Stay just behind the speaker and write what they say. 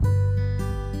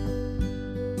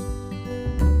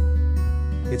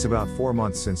It's about 4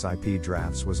 months since IP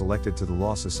Drafts was elected to the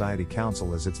Law Society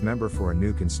Council as its member for a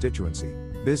new constituency,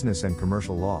 Business and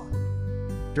Commercial Law.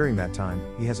 During that time,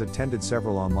 he has attended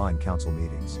several online council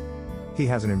meetings. He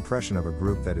has an impression of a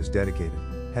group that is dedicated,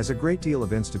 has a great deal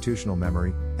of institutional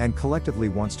memory, and collectively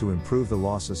wants to improve the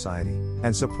Law Society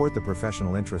and support the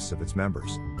professional interests of its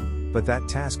members. But that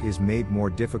task is made more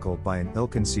difficult by an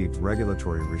ill-conceived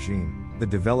regulatory regime, the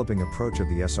developing approach of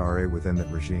the SRA within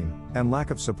that regime, and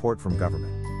lack of support from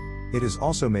government. It is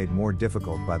also made more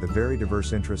difficult by the very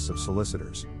diverse interests of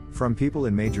solicitors, from people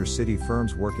in major city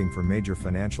firms working for major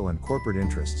financial and corporate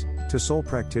interests, to sole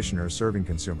practitioners serving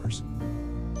consumers.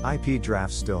 IP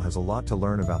Drafts still has a lot to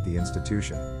learn about the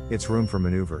institution, its room for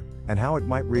maneuver, and how it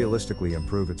might realistically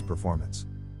improve its performance.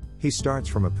 He starts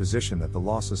from a position that the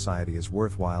Law Society is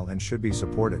worthwhile and should be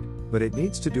supported, but it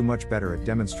needs to do much better at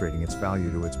demonstrating its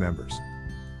value to its members.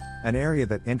 An area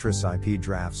that interests IP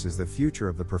Drafts is the future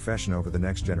of the profession over the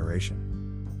next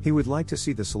generation. He would like to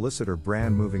see the solicitor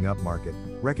brand moving up market,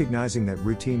 recognizing that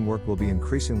routine work will be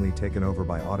increasingly taken over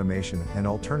by automation and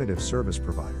alternative service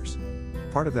providers.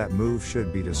 Part of that move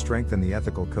should be to strengthen the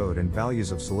ethical code and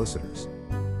values of solicitors.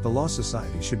 The Law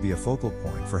Society should be a focal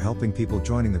point for helping people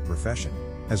joining the profession,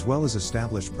 as well as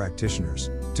established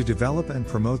practitioners, to develop and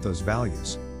promote those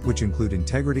values, which include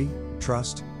integrity,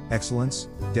 trust, excellence,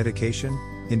 dedication,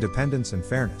 independence and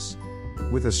fairness.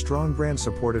 With a strong brand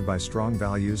supported by strong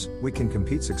values, we can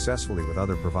compete successfully with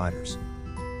other providers.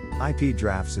 IP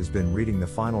Drafts has been reading the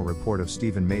final report of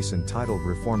Stephen Mason titled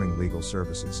Reforming Legal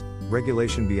Services,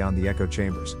 Regulation Beyond the Echo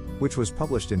Chambers, which was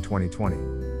published in 2020.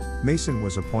 Mason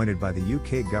was appointed by the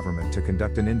UK government to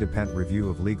conduct an independent review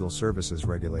of legal services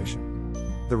regulation.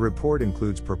 The report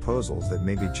includes proposals that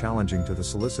may be challenging to the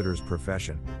solicitor's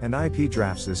profession, and IP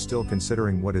Drafts is still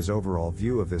considering what his overall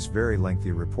view of this very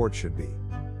lengthy report should be.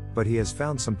 But he has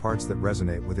found some parts that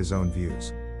resonate with his own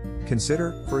views.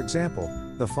 Consider, for example,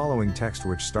 the following text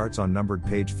which starts on numbered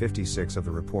page 56 of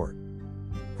the report.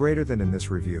 Greater than in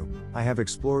this review, I have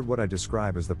explored what I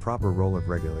describe as the proper role of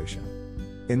regulation.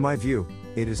 In my view,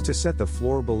 it is to set the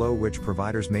floor below which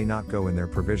providers may not go in their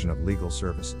provision of legal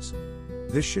services.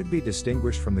 This should be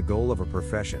distinguished from the goal of a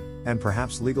profession, and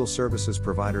perhaps legal services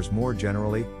providers more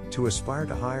generally, to aspire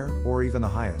to higher, or even the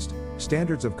highest,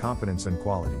 standards of competence and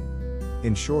quality.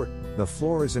 In short, the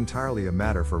floor is entirely a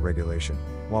matter for regulation,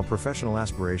 while professional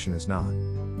aspiration is not.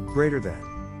 Greater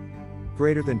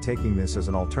than taking this as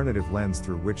an alternative lens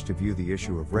through which to view the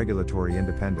issue of regulatory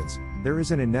independence, there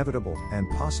is an inevitable, and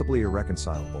possibly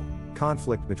irreconcilable,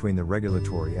 conflict between the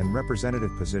regulatory and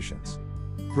representative positions.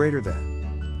 Greater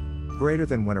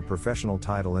than when a professional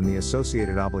title and the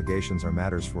associated obligations are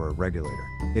matters for a regulator,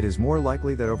 it is more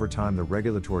likely that over time the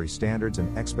regulatory standards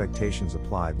and expectations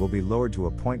applied will be lowered to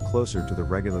a point closer to the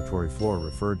regulatory floor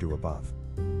referred to above.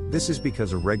 This is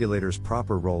because a regulator's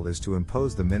proper role is to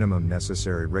impose the minimum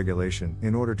necessary regulation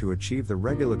in order to achieve the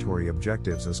regulatory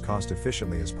objectives as cost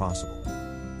efficiently as possible.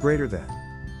 Greater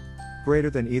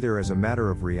than either as a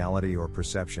matter of reality or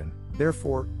perception.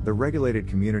 Therefore, the regulated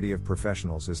community of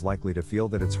professionals is likely to feel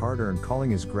that its hard-earned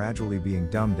calling is gradually being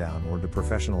dumbed down or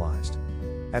deprofessionalized.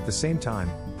 At the same time,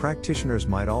 practitioners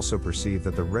might also perceive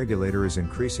that the regulator is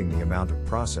increasing the amount of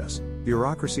process,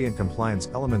 bureaucracy and compliance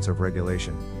elements of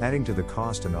regulation, adding to the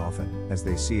cost and often, as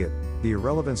they see it, the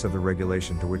irrelevance of the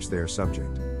regulation to which they are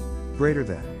subject.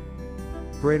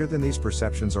 Greater than these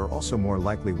perceptions are also more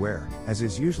likely where, as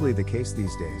is usually the case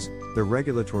these days, the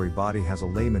regulatory body has a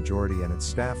lay majority and its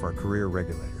staff are career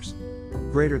regulators.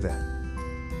 Greater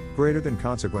than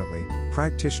consequently,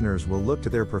 practitioners will look to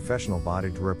their professional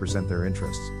body to represent their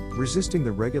interests, resisting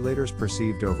the regulator's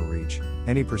perceived overreach,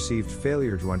 any perceived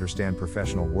failure to understand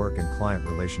professional work and client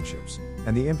relationships,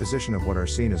 and the imposition of what are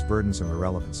seen as burdensome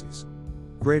irrelevancies.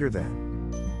 Greater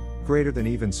than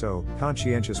even so,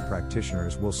 conscientious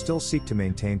practitioners will still seek to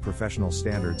maintain professional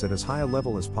standards at as high a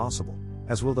level as possible,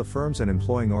 as will the firms and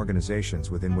employing organizations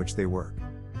within which they work.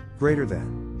 Greater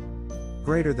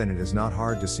than it is not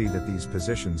hard to see that these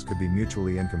positions could be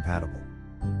mutually incompatible.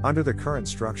 Under the current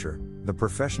structure, the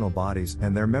professional bodies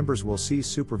and their members will see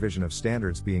supervision of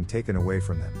standards being taken away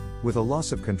from them, with a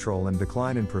loss of control and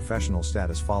decline in professional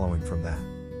status following from that.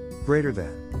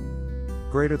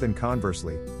 Greater than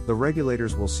conversely, the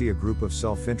regulators will see a group of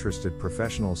self-interested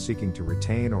professionals seeking to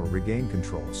retain or regain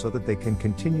control so that they can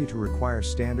continue to require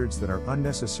standards that are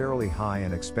unnecessarily high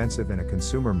and expensive in a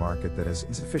consumer market that has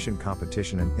insufficient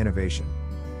competition and innovation.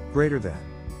 Greater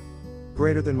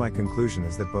than my conclusion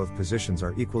is that both positions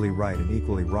are equally right and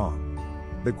equally wrong.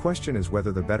 The question is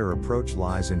whether the better approach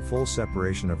lies in full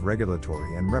separation of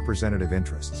regulatory and representative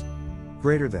interests.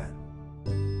 Greater than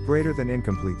Greater than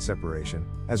incomplete separation,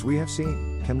 as we have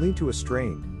seen, can lead to a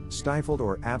strained, stifled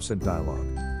or absent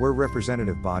dialogue, where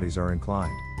representative bodies are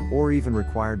inclined, or even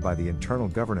required by the internal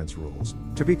governance rules,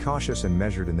 to be cautious and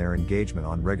measured in their engagement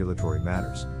on regulatory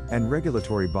matters, and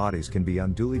regulatory bodies can be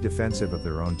unduly defensive of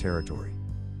their own territory.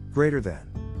 Greater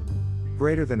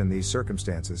than in these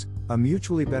circumstances, a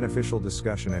mutually beneficial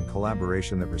discussion and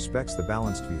collaboration that respects the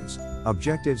balanced views,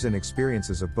 objectives and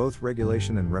experiences of both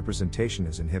regulation and representation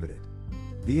is inhibited.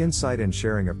 The insight and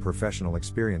sharing of professional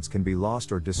experience can be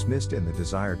lost or dismissed in the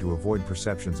desire to avoid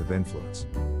perceptions of influence.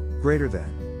 Greater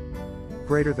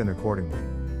than accordingly.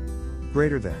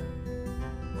 Greater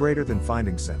than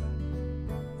finding 7.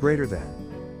 Greater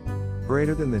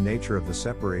than the nature of the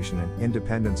separation and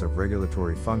independence of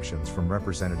regulatory functions from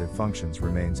representative functions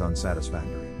remains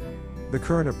unsatisfactory. The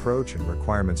current approach and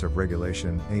requirements of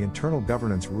regulation and the internal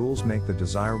governance rules make the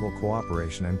desirable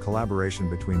cooperation and collaboration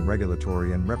between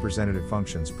regulatory and representative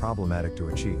functions problematic to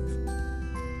achieve.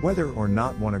 Whether or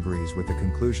not one agrees with the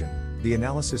conclusion, the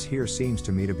analysis here seems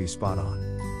to me to be spot on.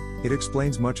 It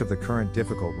explains much of the current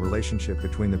difficult relationship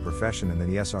between the profession and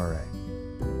the SRA.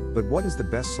 But what is the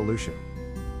best solution?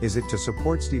 Is it to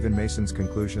support Stephen Mason's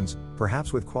conclusions,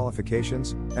 perhaps with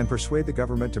qualifications, and persuade the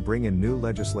government to bring in new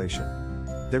legislation?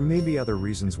 There may be other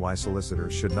reasons why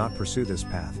solicitors should not pursue this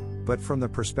path, but from the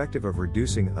perspective of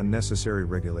reducing unnecessary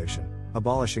regulation,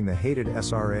 abolishing the hated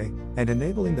SRA, and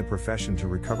enabling the profession to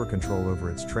recover control over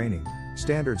its training,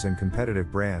 standards and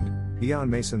competitive brand, beyond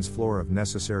Mason's floor of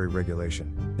necessary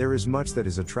regulation, there is much that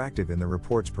is attractive in the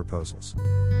report's proposals.